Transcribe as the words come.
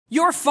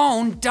Your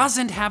phone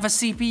doesn't have a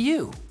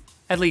CPU.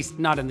 At least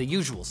not in the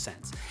usual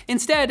sense.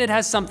 Instead, it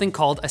has something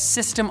called a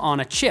system on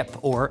a chip,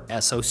 or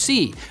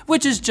SoC,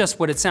 which is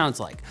just what it sounds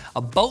like, a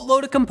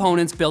boatload of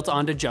components built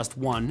onto just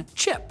one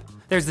chip.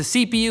 There's the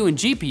CPU and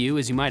GPU,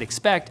 as you might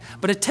expect,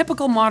 but a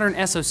typical modern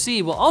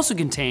SoC will also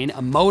contain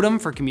a modem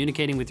for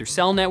communicating with your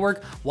cell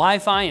network,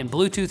 Wi-Fi and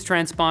Bluetooth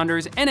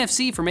transponders,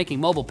 NFC for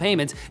making mobile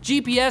payments,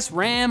 GPS,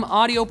 RAM,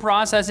 audio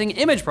processing,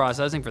 image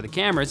processing for the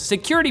cameras,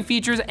 security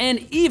features,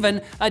 and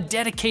even a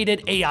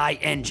dedicated AI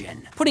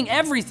engine. Putting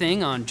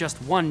everything on just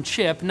one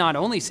chip not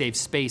only saves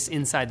space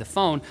inside the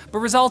phone, but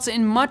results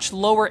in much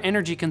lower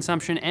energy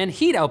consumption and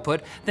heat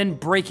output than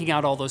breaking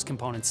out all those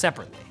components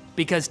separately.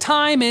 Because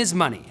time is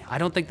money. I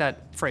don't think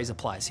that phrase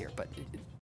applies here, but